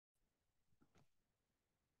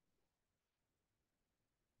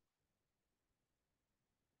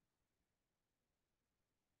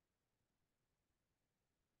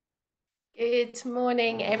Good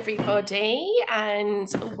morning, everybody,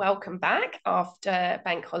 and welcome back after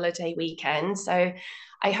bank holiday weekend. So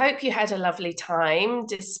I hope you had a lovely time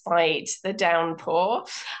despite the downpour.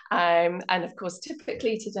 And of course,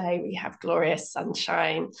 typically today we have glorious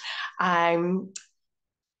sunshine,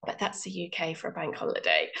 but that's the UK for a bank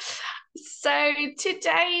holiday. So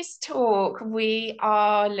today's talk, we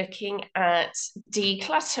are looking at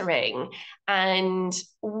decluttering. And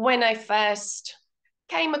when I first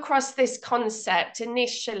came across this concept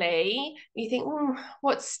initially, you think,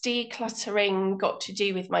 what's decluttering got to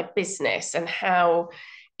do with my business, and how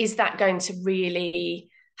is that going to really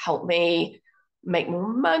help me make more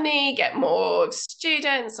money, get more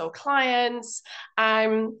students or clients?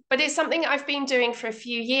 But it's something I've been doing for a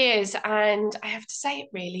few years, and I have to say it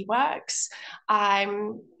really works.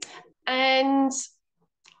 And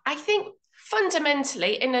I think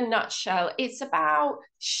fundamentally, in a nutshell, it's about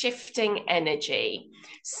shifting energy.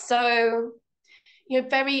 So,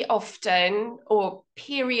 very often or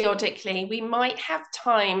periodically, we might have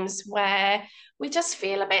times where we just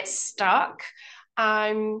feel a bit stuck.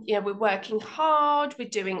 We're working hard, we're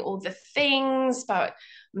doing all the things, but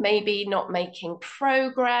maybe not making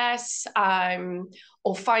progress,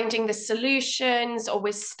 or finding the solutions, or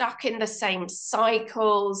we're stuck in the same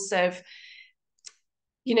cycles of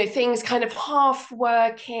things kind of half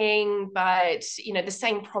working, but the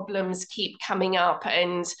same problems keep coming up,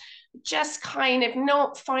 and just kind of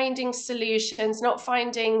not finding solutions, not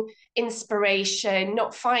finding inspiration,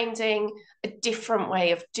 not finding a different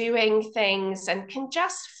way of doing things, and can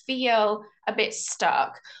just feel a bit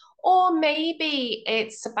stuck. Or maybe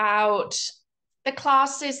it's about the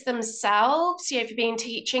classes themselves. If you've been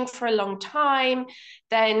teaching for a long time,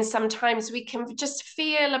 then sometimes we can just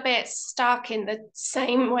feel a bit stuck in the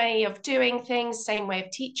same way of doing things, same way of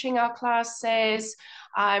teaching our classes,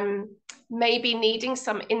 maybe needing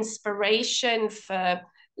some inspiration for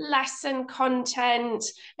lesson content.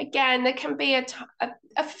 Again, there can be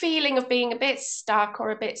a feeling of being a bit stuck or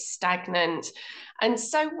a bit stagnant. And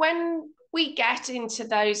so when we get into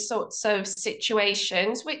those sorts of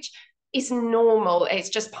situations, which is normal, it's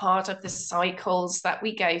just part of the cycles that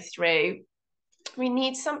we go through, we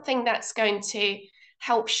need something that's going to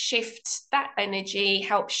help shift that energy,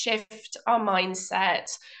 help shift our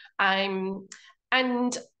mindset.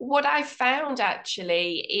 And what I found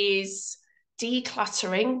actually is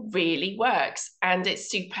decluttering really works, and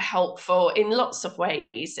it's super helpful in lots of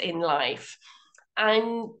ways in life.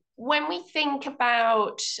 And when we think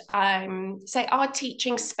about, say, our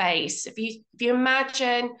teaching space, if you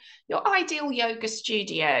imagine your ideal yoga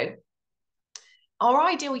studio, our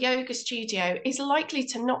ideal yoga studio is likely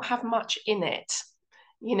to not have much in it.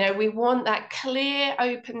 We want that clear,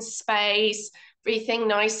 open space, everything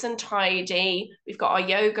nice and tidy. We've got our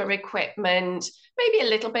yoga equipment, maybe a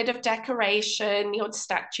little bit of decoration, the odd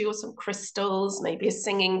statue or some crystals, maybe a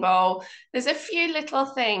singing bowl. There's a few little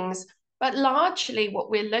things, but largely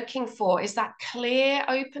what we're looking for is that clear,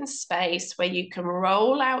 open space where you can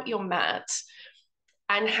roll out your mat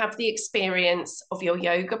and have the experience of your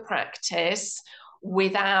yoga practice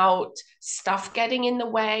without stuff getting in the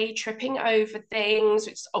way, tripping over things,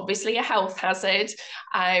 which is obviously a health hazard,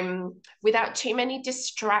 without too many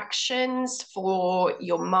distractions for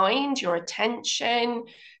your mind, your attention.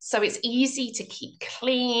 So it's easy to keep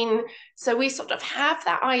clean. So we sort of have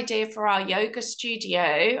that idea for our yoga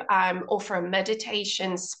studio, or for a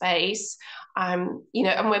meditation space. And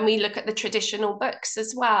when we look at the traditional books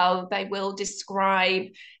as well, they will describe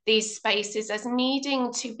these spaces as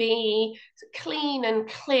needing to be clean and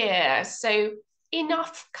clear. So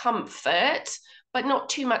enough comfort, but not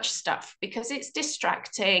too much stuff, because it's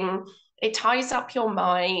distracting, it ties up your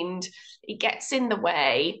mind, it gets in the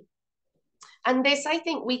way. And this, I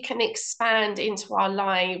think, we can expand into our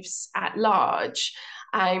lives at large.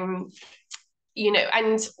 And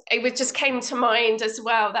it just came to mind as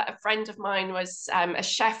well that a friend of mine was a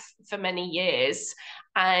chef for many years,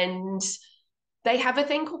 and they have a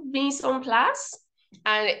thing called mise en place,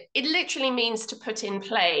 and it literally means to put in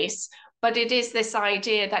place, but it is this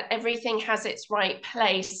idea that everything has its right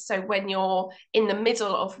place. So when you're in the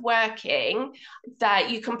middle of working, that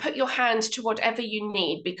you can put your hand to whatever you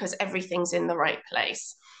need because everything's in the right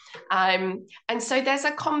place. And so there's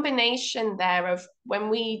a combination there of when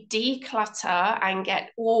we declutter and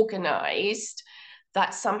get organized,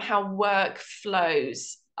 that somehow work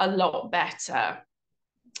flows a lot better.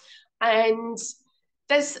 And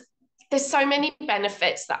there's so many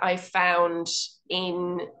benefits that I found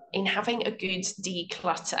in having a good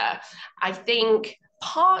declutter. I think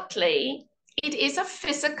partly it is a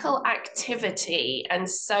physical activity, and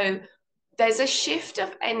so there's a shift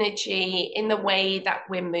of energy in the way that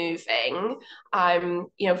we're moving.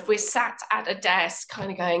 If we're sat at a desk kind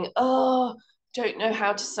of going, oh, don't know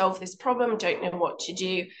how to solve this problem, don't know what to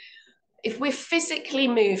do. If we're physically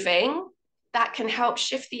moving, that can help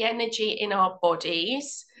shift the energy in our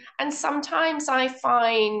bodies. And sometimes I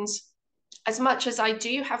find, as much as I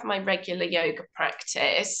do have my regular yoga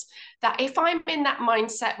practice, that if I'm in that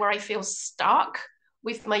mindset where I feel stuck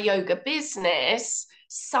with my yoga business,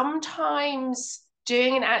 sometimes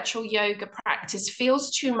doing an actual yoga practice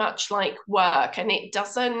feels too much like work, and it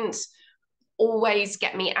doesn't always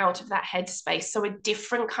get me out of that headspace. So a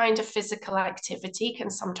different kind of physical activity can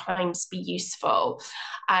sometimes be useful.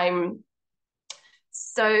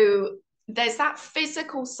 So there's that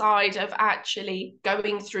physical side of actually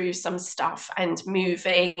going through some stuff and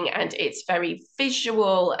moving, and it's very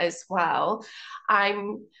visual as well.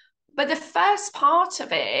 But the first part of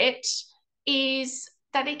it is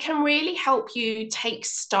that it can really help you take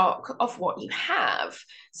stock of what you have.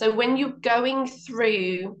 So when you're going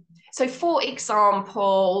through, so for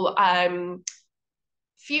example,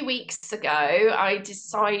 few weeks ago, I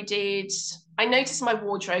noticed my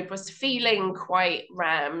wardrobe was feeling quite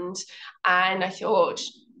rammed, and I thought,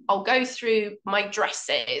 I'll go through my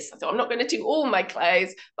dresses. I thought, I'm not going to do all my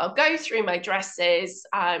clothes, but I'll go through my dresses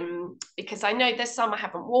because I know there's some I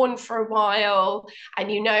haven't worn for a while.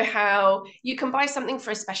 And you know how you can buy something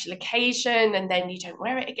for a special occasion and then you don't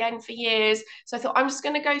wear it again for years. So I thought, I'm just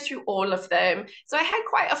going to go through all of them. So I had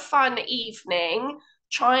quite a fun evening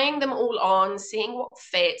trying them all on, seeing what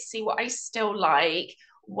fits, see what I still like,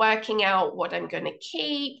 working out what I'm going to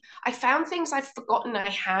keep. I found things I've forgotten I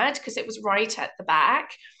had because it was right at the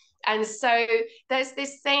back. And so there's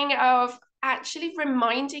this thing of actually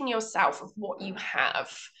reminding yourself of what you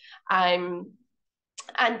have. And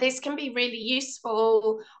this can be really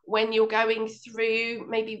useful when you're going through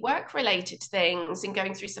maybe work-related things and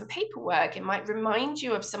going through some paperwork. It might remind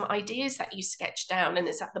you of some ideas that you sketched down and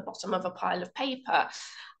it's at the bottom of a pile of paper.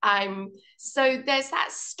 So there's that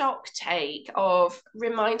stock take of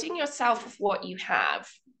reminding yourself of what you have.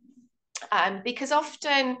 Because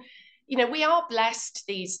often, we are blessed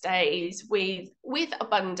these days with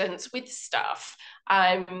abundance, with stuff.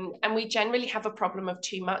 And we generally have a problem of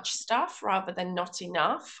too much stuff rather than not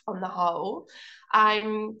enough on the whole.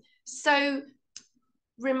 So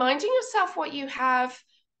reminding yourself what you have,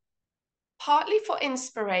 partly for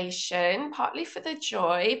inspiration, partly for the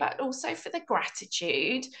joy, but also for the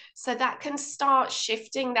gratitude. So that can start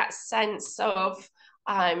shifting that sense of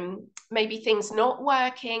maybe things not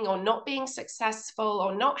working or not being successful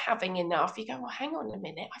or not having enough. You go, well, hang on a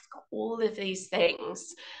minute, I've got all of these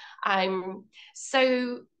things.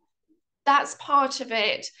 So that's part of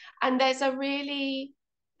it. And there's a really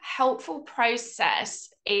helpful process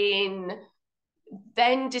in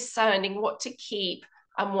then discerning what to keep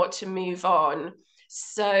and what to move on.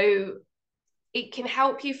 So it can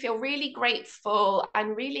help you feel really grateful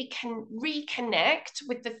and really can reconnect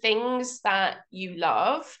with the things that you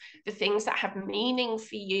love, the things that have meaning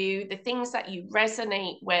for you, the things that you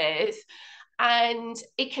resonate with. And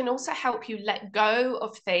it can also help you let go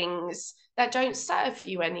of things that don't serve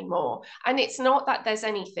you anymore. And it's not that there's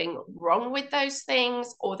anything wrong with those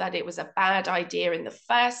things or that it was a bad idea in the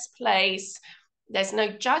first place. There's no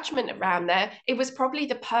judgment around there. It was probably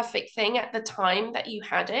the perfect thing at the time that you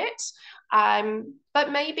had it.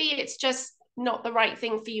 But maybe it's just not the right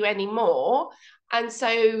thing for you anymore. And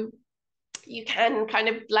so you can kind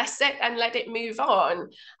of bless it and let it move on.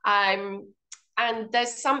 And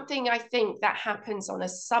there's something I think that happens on a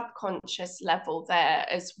subconscious level there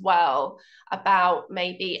as well about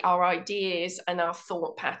maybe our ideas and our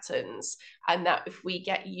thought patterns. And that if we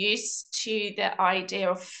get used to the idea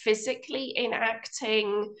of physically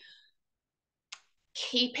enacting,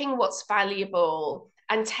 keeping what's valuable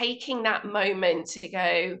and taking that moment to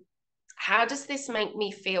go, how does this make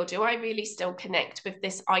me feel? Do I really still connect with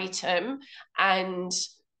this item? And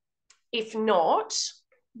if not,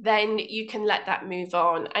 then you can let that move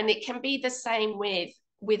on. And it can be the same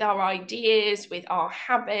with our ideas, with our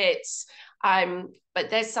habits. But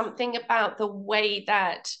there's something about the way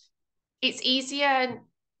that it's easier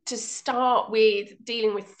to start with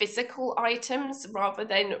dealing with physical items rather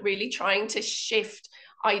than really trying to shift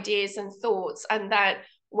ideas and thoughts. And that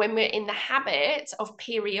when we're in the habit of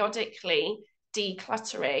periodically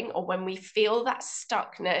decluttering, or when we feel that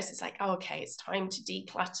stuckness, it's like, oh, okay, it's time to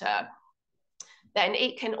declutter, then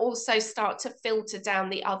it can also start to filter down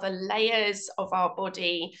the other layers of our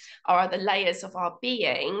body or other layers of our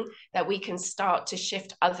being, that we can start to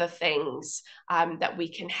shift other things that we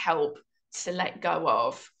can help to let go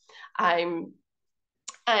of. And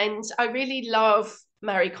I really love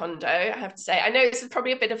Marie Kondo, I have to say. I know it's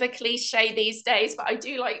probably a bit of a cliche these days, but I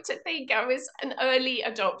do like to think I was an early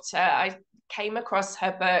adopter. I came across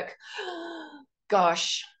her book,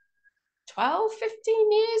 gosh, 12,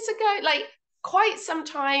 15 years ago, like quite some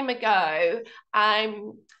time ago.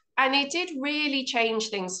 And it did really change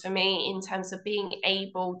things for me in terms of being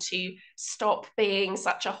able to stop being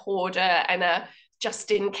such a hoarder and a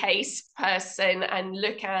just in case person and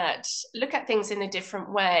look at things in a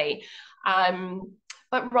different way.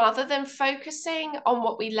 But rather than focusing on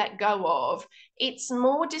what we let go of, it's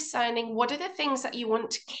more discerning what are the things that you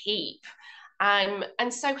want to keep.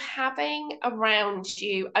 And so having around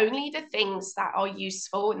you only the things that are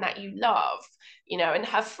useful and that you love, and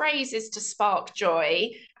her phrase is to spark joy.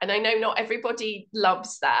 And I know not everybody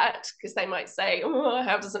loves that because they might say, oh,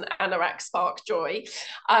 how does an anorak spark joy?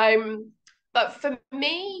 But for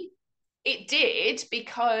me, it did,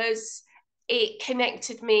 because it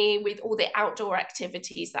connected me with all the outdoor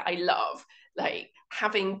activities that I love. Like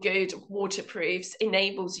having good waterproofs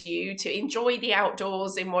enables you to enjoy the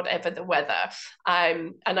outdoors in whatever the weather.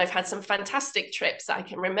 And I've had some fantastic trips I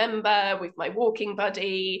can remember with my walking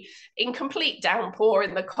buddy in complete downpour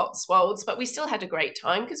in the Cotswolds, but we still had a great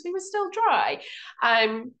time because we were still dry.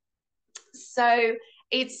 So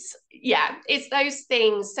it's those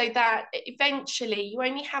things, so that eventually you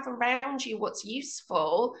only have around you what's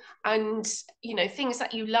useful, and things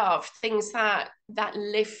that you love, things that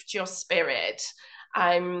lift your spirit.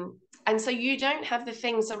 And so you don't have the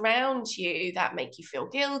things around you that make you feel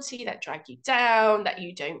guilty, that drag you down, that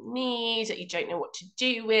you don't need, that you don't know what to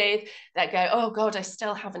do with, that go, oh God, I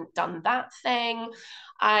still haven't done that thing.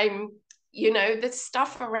 The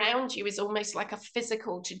stuff around you is almost like a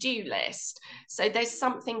physical to-do list. So there's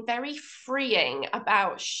something very freeing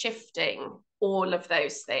about shifting all of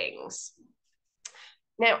those things.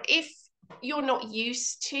 Now, if you're not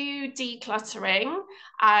used to decluttering,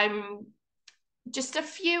 just a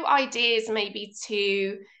few ideas maybe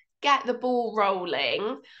to get the ball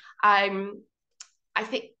rolling. I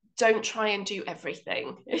think don't try and do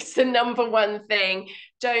everything. It's the number one thing.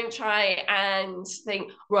 Don't try and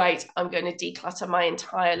think, right, I'm going to declutter my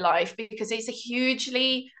entire life, because it's a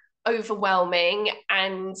hugely overwhelming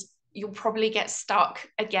and you'll probably get stuck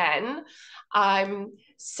again.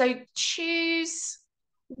 So choose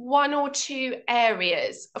one or two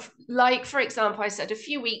areas of, like, for example, I said a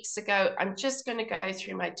few weeks ago, I'm just going to go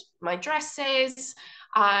through my dresses.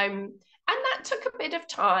 And that took a bit of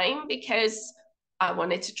time because I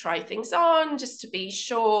wanted to try things on just to be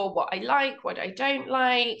sure what I like, what I don't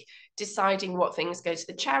like, deciding what things go to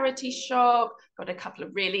the charity shop. Got a couple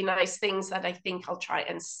of really nice things that I think I'll try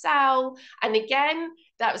and sell. And again,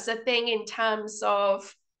 that was the thing in terms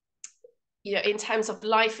of,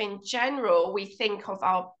 life in general, we think of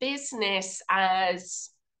our business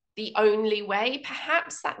as the only way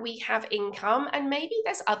perhaps that we have income, and maybe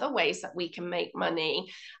there's other ways that we can make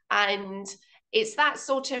money. And it's that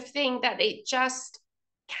sort of thing that it just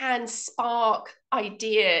can spark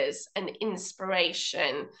ideas and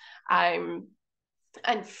inspiration, and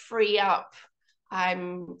free up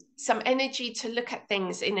some energy to look at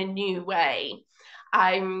things in a new way.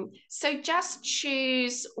 So just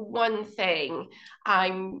choose one thing.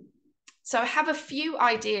 So I have a few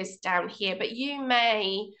ideas down here, but you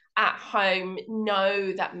may at home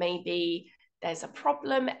know that maybe there's a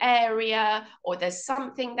problem area, or there's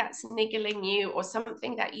something that's niggling you, or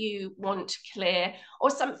something that you want to clear,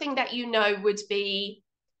 or something that would be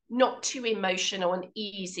not too emotional and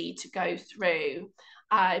easy to go through.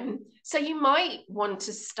 So you might want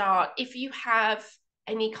to start, if you have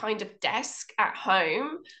any kind of desk at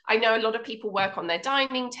home. I know a lot of people work on their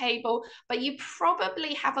dining table, but you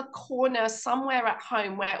probably have a corner somewhere at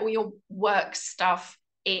home where all your work stuff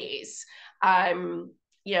is.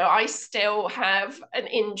 I still have an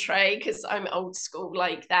in tray because I'm old school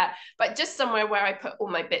like that, but just somewhere where I put all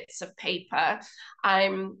my bits of paper.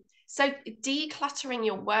 So decluttering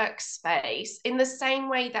your workspace in the same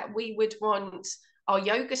way that we would want our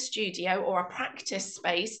yoga studio or a practice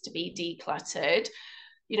space to be decluttered,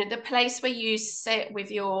 the place where you sit with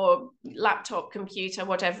your laptop, computer,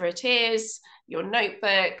 whatever it is, your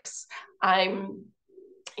notebooks.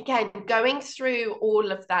 Again, going through all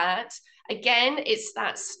of that. Again, it's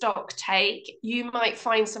that stock take. You might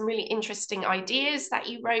find some really interesting ideas that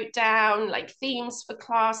you wrote down, like themes for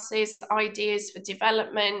classes, ideas for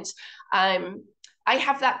development. I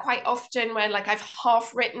have that quite often where, like, I've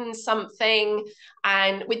half written something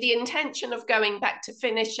and with the intention of going back to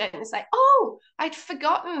finish it, and it's like, I'd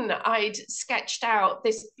forgotten I'd sketched out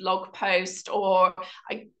this blog post, or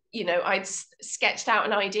I'd sketched out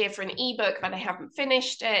an idea for an ebook, but I haven't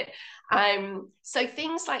finished it. So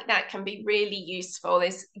things like that can be really useful.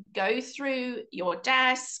 Is go through your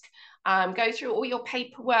desk, go through all your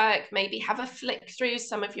paperwork, maybe have a flick through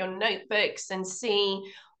some of your notebooks and see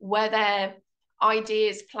where there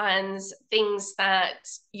ideas, plans, things that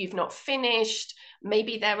you've not finished.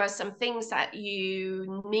 Maybe there are some things that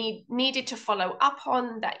you needed to follow up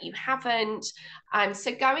on that you haven't.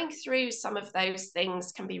 So going through some of those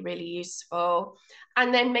things can be really useful.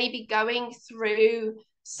 And then maybe going through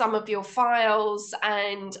some of your files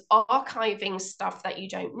and archiving stuff that you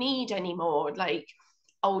don't need anymore, like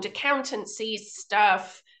old accountancy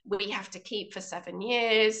stuff we have to keep for 7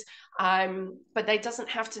 years. But they doesn't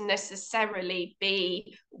have to necessarily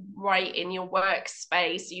be right in your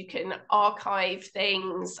workspace. You can archive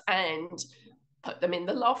things and put them in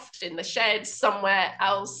the loft, in the shed, somewhere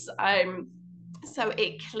else. So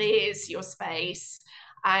it clears your space.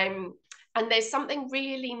 And there's something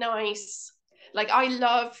really nice. Like, I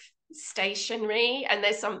love stationery, and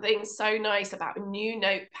there's something so nice about a new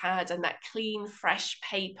notepad and that clean, fresh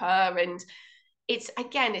paper. And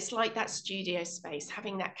it's like that studio space,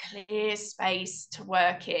 having that clear space to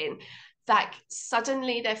work in, that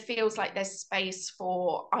suddenly there feels like there's space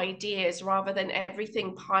for ideas rather than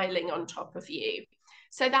everything piling on top of you.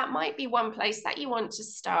 So that might be one place that you want to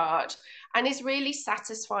start. And it's really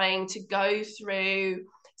satisfying to go through,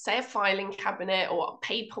 say, a filing cabinet or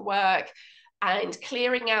paperwork and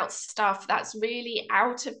clearing out stuff that's really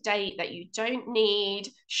out of date that you don't need,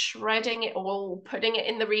 shredding it all, putting it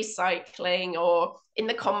in the recycling or in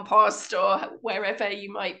the compost or wherever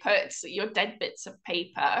you might put your dead bits of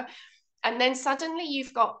paper. And then suddenly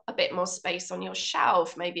you've got a bit more space on your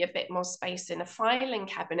shelf, maybe a bit more space in a filing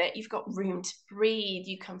cabinet. You've got room to breathe.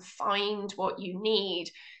 You can find what you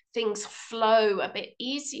need. Things flow a bit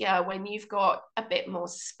easier when you've got a bit more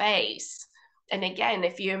space. And again,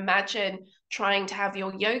 if you imagine trying to have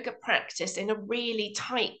your yoga practice in a really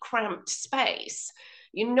tight, cramped space,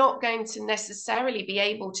 you're not going to necessarily be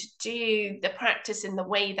able to do the practice in the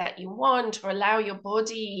way that you want or allow your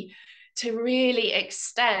body to really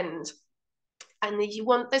extend. And you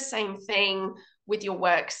want the same thing with your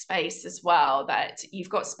workspace as well, that you've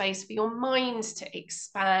got space for your mind to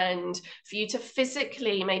expand, for you to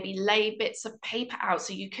physically maybe lay bits of paper out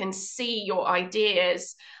so you can see your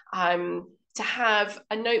ideas, to have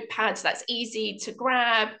a notepad that's easy to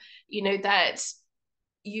grab, that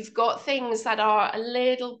you've got things that are a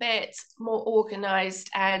little bit more organized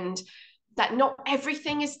and that not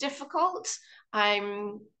everything is difficult.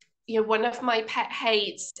 One of my pet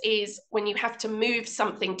hates is when you have to move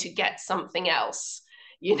something to get something else.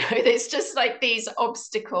 There's just like these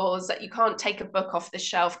obstacles that you can't take a book off the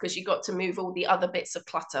shelf because you got to move all the other bits of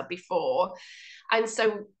clutter before. And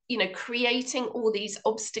so, creating all these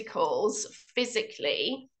obstacles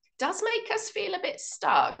physically does make us feel a bit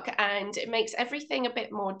stuck, and it makes everything a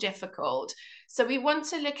bit more difficult. So we want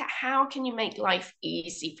to look at how can you make life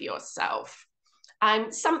easy for yourself.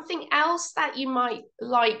 Something else that you might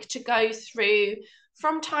like to go through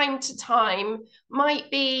from time to time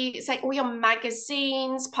might be, say, all your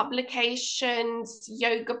magazines, publications,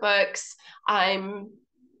 yoga books.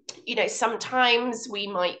 Sometimes we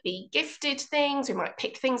might be gifted things. We might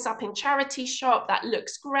pick things up in charity shop that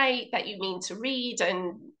looks great, that you mean to read,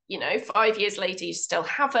 and 5 years later you still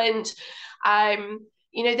haven't.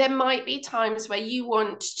 There might be times where you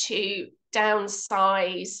want to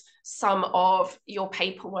downsize some of your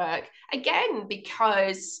paperwork, again,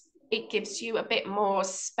 because it gives you a bit more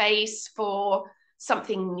space for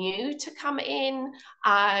something new to come in.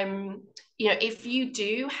 If you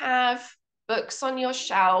do have books on your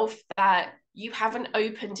shelf that you haven't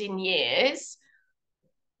opened in years,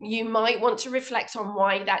 you might want to reflect on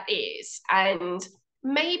why that is. And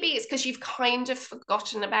maybe it's because you've kind of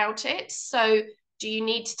forgotten about it. So do you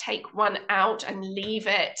need to take one out and leave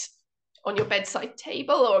it on your bedside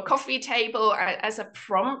table or a coffee table as a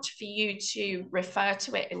prompt for you to refer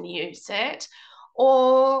to it and use it?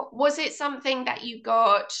 Or was it something that you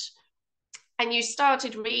got and you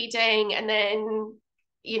started reading and then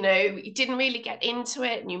you didn't really get into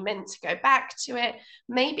it and you meant to go back to it?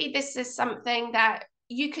 Maybe this is something that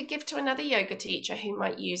you could give to another yoga teacher who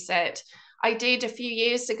might use it. I did a few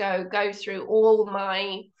years ago go through all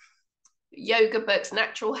my yoga books,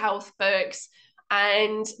 natural health books,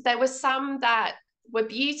 and there were some that were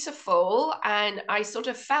beautiful and I sort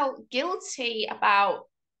of felt guilty about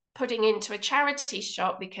putting into a charity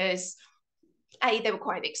shop because they were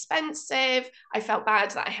quite expensive. I felt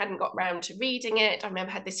bad that I hadn't got round to reading it. I remember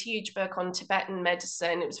I had this huge book on Tibetan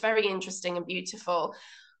medicine. It was very interesting and beautiful.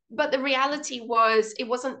 But the reality was it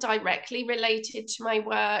wasn't directly related to my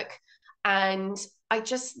work. And I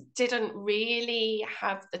just didn't really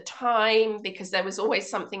have the time because there was always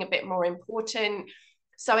something a bit more important.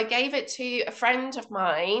 So I gave it to a friend of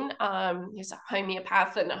mine, who's a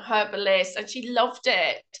homeopath and a herbalist, and she loved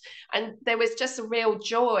it. And there was just a real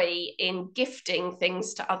joy in gifting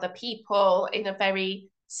things to other people in a very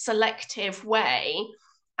selective way.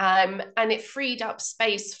 And it freed up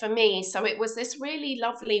space for me. So it was this really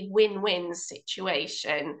lovely win-win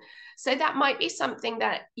situation. So that might be something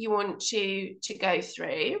that you want to go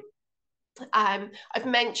through. I've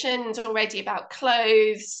mentioned already about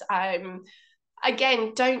clothes.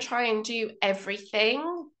 Again, don't try and do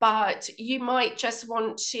everything, but you might just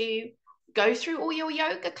want to go through all your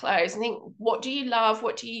yoga clothes and think, what do you love?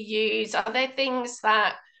 What do you use? Are there things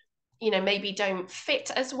that maybe don't fit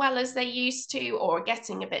as well as they used to, or are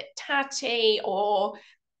getting a bit tatty, or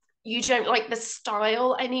you don't like the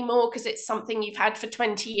style anymore because it's something you've had for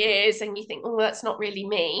 20 years and you think, oh, that's not really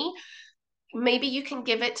me. Maybe you can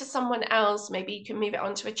give it to someone else. Maybe you can move it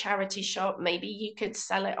onto a charity shop. Maybe you could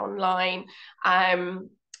sell it online.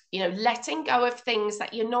 Letting go of things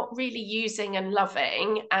that you're not really using and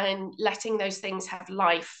loving, and letting those things have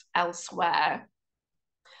life elsewhere.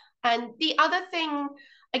 And the other thing,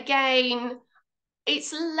 again,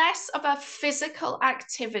 it's less of a physical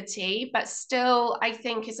activity, but still, I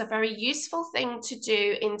think, is a very useful thing to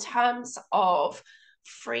do in terms of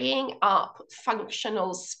freeing up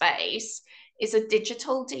functional space, is a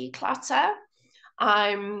digital declutter.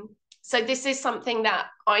 So this is something that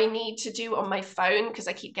I need to do on my phone because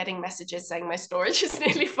I keep getting messages saying my storage is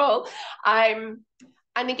nearly full. And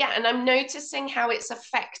again, and I'm noticing how it's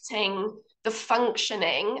affecting the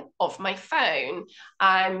functioning of my phone.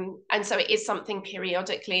 And so it is something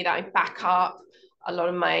periodically that I back up a lot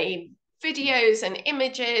of my videos and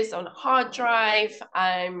images on a hard drive,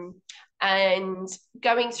 and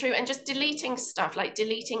going through and just deleting stuff, like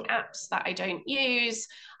deleting apps that I don't use,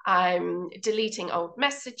 deleting old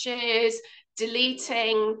messages,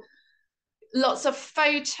 deleting lots of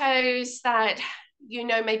photos that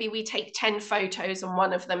maybe we take 10 photos and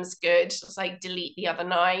one of them's good, so like delete the other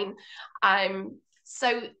 9.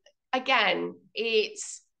 So again,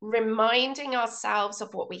 it's reminding ourselves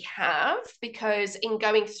of what we have, because in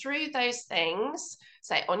going through those things,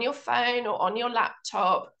 say on your phone or on your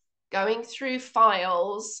laptop, going through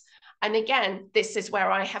files, and again, this is where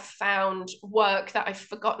I have found work that I've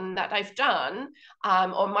forgotten that I've done,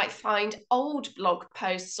 or might find old blog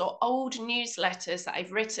posts or old newsletters that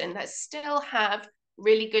I've written that still have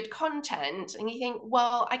really good content. And you think,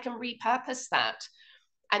 well, I can repurpose that.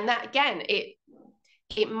 And that, again,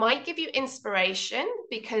 it might give you inspiration,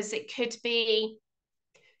 because it could be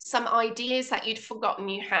some ideas that you'd forgotten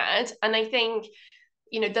you had. And I think,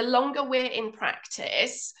 the longer we're in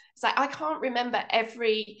practice, it's like I can't remember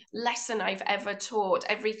every lesson I've ever taught,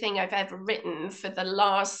 everything I've ever written for the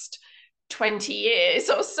last 20 years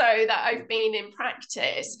or so that I've been in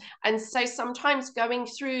practice. And so sometimes going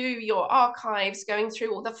through your archives, going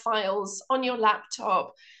through all the files on your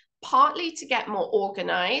laptop, partly to get more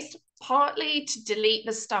organized, partly to delete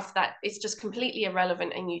the stuff that is just completely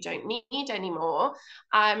irrelevant and you don't need anymore.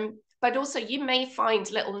 But also you may find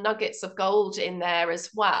little nuggets of gold in there as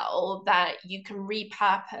well that you can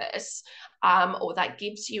repurpose, or that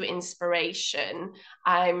gives you inspiration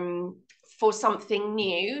for something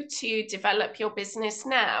new to develop your business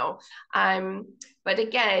now. But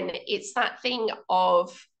again, it's that thing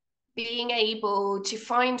of being able to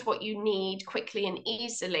find what you need quickly and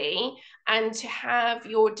easily, and to have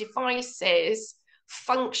your devices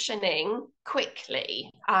functioning quickly.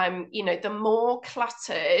 The more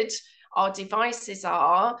cluttered our devices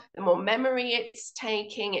are, the more memory it's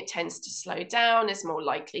taking, it tends to slow down, it's more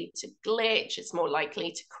likely to glitch, it's more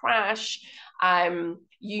likely to crash.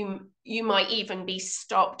 You might even be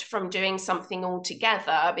stopped from doing something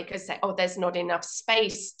altogether because there's not enough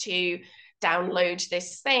space to download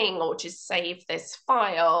this thing or to save this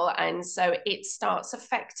file. And so it starts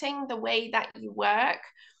affecting the way that you work.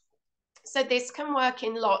 So this can work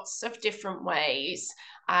in lots of different ways.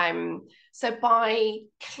 So by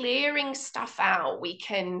clearing stuff out, we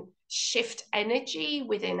can shift energy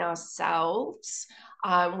within ourselves.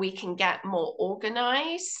 We can get more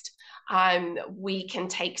organized. We can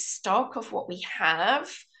take stock of what we have.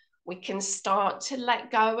 We can start to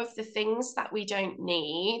let go of the things that we don't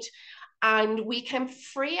need. And we can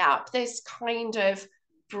free up this kind of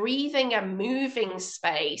breathing and moving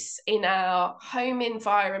space in our home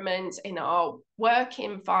environment, in our work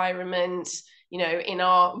environment, in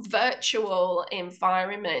our virtual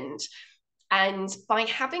environment. And by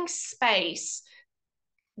having space,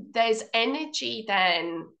 there's energy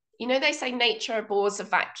then you know, they say nature abhors a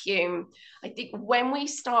vacuum. I think when we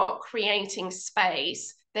start creating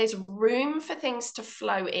space, there's room for things to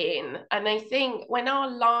flow in. And I think when our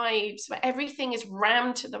lives, where everything is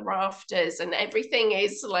rammed to the rafters and everything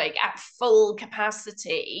is like at full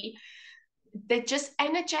capacity, they're just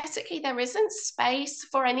energetically, there isn't space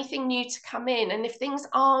for anything new to come in. And if things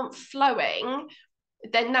aren't flowing,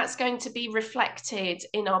 then that's going to be reflected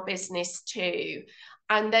in our business too.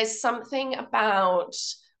 And there's something about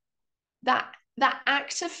that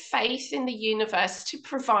act of faith in the universe to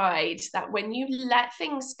provide that when you let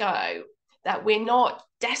things go, that we're not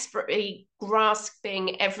desperately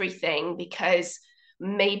grasping everything, because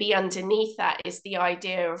maybe underneath that is the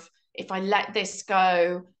idea of, if I let this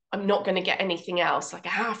go, I'm not going to get anything else. Like I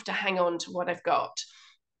have to hang on to what I've got.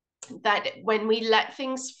 That when we let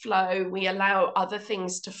things flow, we allow other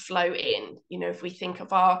things to flow in. You know, if we think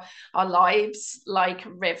of our lives like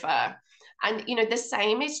a river, and, you know, the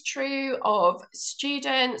same is true of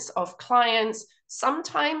students, of clients.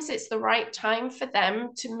 Sometimes it's the right time for them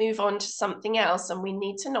to move on to something else. And we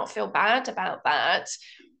need to not feel bad about that,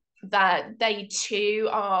 that they too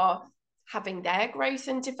are having their growth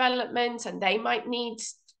and development, and they might need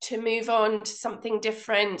to move on to something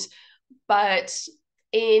different. But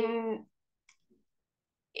in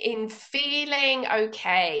feeling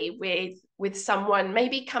okay with someone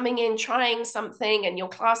maybe coming in, trying something, and your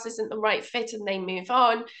class isn't the right fit and they move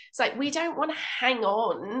on, it's like, we don't want to hang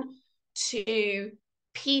on to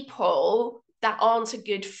people that aren't a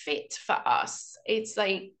good fit for us. It's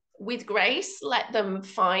like, with grace, let them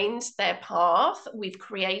find their path. We've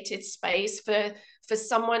created space for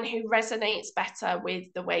someone who resonates better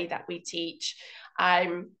with the way that we teach.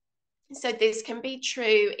 So this can be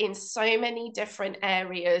true in so many different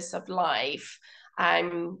areas of life.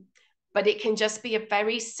 But it can just be a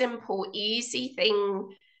very simple, easy thing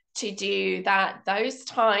to do, that those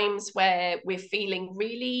times where we're feeling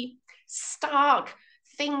really stuck,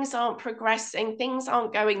 things aren't progressing, things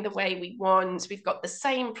aren't going the way we want, we've got the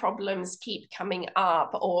same problems keep coming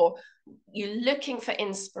up, or you're looking for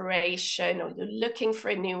inspiration, or you're looking for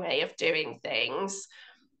a new way of doing things,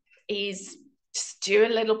 is just do a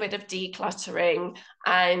little bit of decluttering.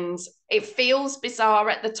 And it feels bizarre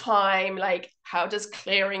at the time, like, how does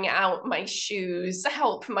clearing out my shoes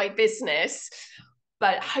help my business?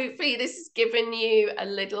 But hopefully this has given you a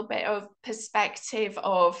little bit of perspective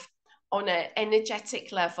of, on an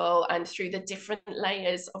energetic level and through the different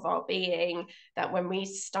layers of our being, that when we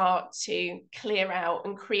start to clear out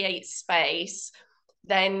and create space,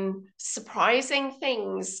 then surprising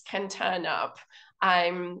things can turn up.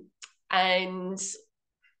 And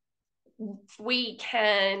we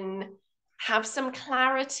can have some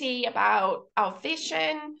clarity about our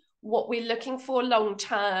vision, what we're looking for long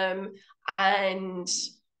term, and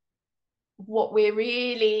what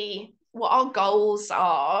our goals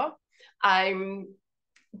are. Then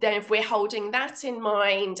if we're holding that in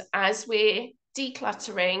mind as we're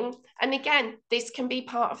decluttering, and again, this can be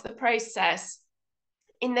part of the process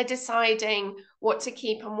in the deciding what to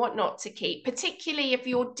keep and what not to keep, particularly if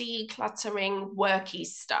you're decluttering worky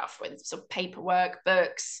stuff with sort of paperwork,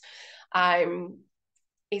 books.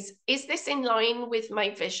 Is this in line with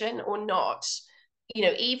my vision or not? You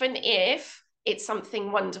know, even if it's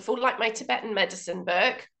something wonderful, like my Tibetan medicine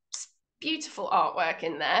book, beautiful artwork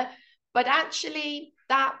in there, but actually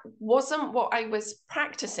that wasn't what I was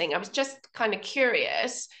practicing. I was just kind of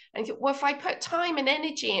curious, and thought, well, if I put time and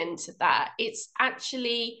energy into that, it's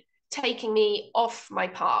actually taking me off my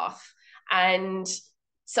path. And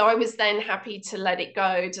so I was then happy to let it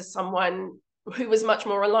go to someone who was much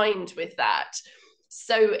more aligned with that.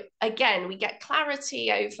 So again, we get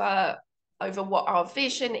clarity over what our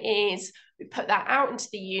vision is. We put that out into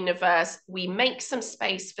the universe. We make some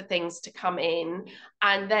space for things to come in.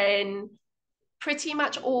 And then pretty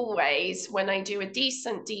much always when I do a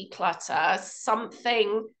decent declutter,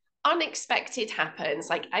 something unexpected happens.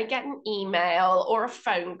 Like I get an email or a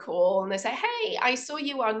phone call and they say, hey, I saw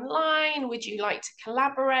you online. Would you like to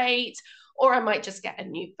collaborate? Or I might just get a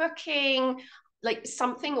new booking. Like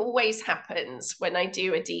something always happens when I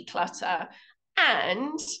do a declutter.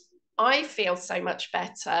 And I feel so much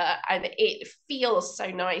better, and it feels so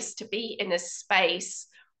nice to be in a space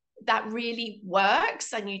that really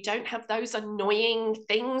works, and you don't have those annoying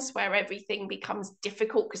things where everything becomes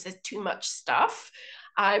difficult because there's too much stuff.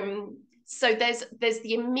 So there's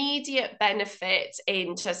the immediate benefit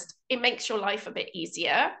in just, it makes your life a bit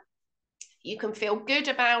easier. You can feel good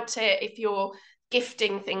about it if you're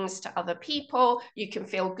gifting things to other people. You can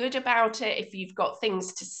feel good about it if you've got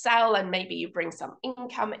things to sell and maybe you bring some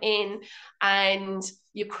income in, and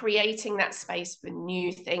you're creating that space for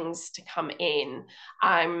new things to come in.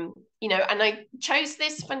 You know, and I chose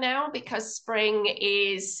this for now because spring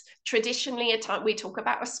is traditionally a time we talk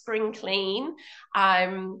about a spring clean.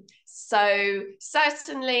 So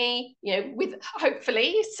certainly, you know, with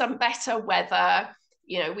hopefully some better weather,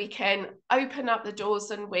 you know, we can open up the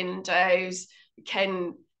doors and windows,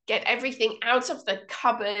 can get everything out of the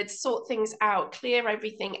cupboard, sort things out, clear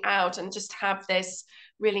everything out, and just have this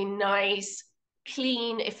really nice,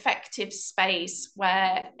 clean, effective space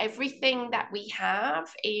where everything that we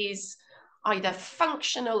have is either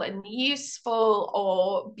functional and useful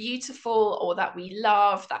or beautiful, or that we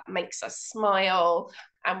love, that makes us smile,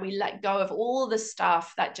 and we let go of all the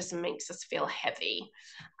stuff that just makes us feel heavy.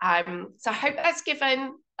 So I hope that's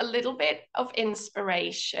given a little bit of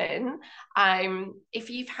inspiration. If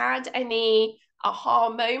you've had any aha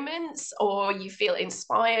moments or you feel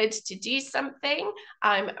inspired to do something,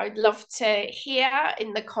 I'd love to hear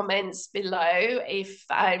in the comments below if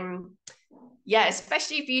yeah,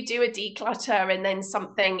 especially if you do a declutter and then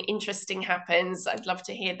something interesting happens. I'd love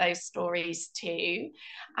to hear those stories too.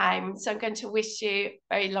 So I'm going to wish you a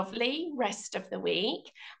very lovely rest of the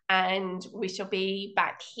week, and we shall be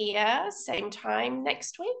back here same time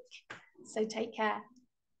next week. So take care.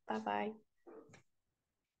 Bye-bye.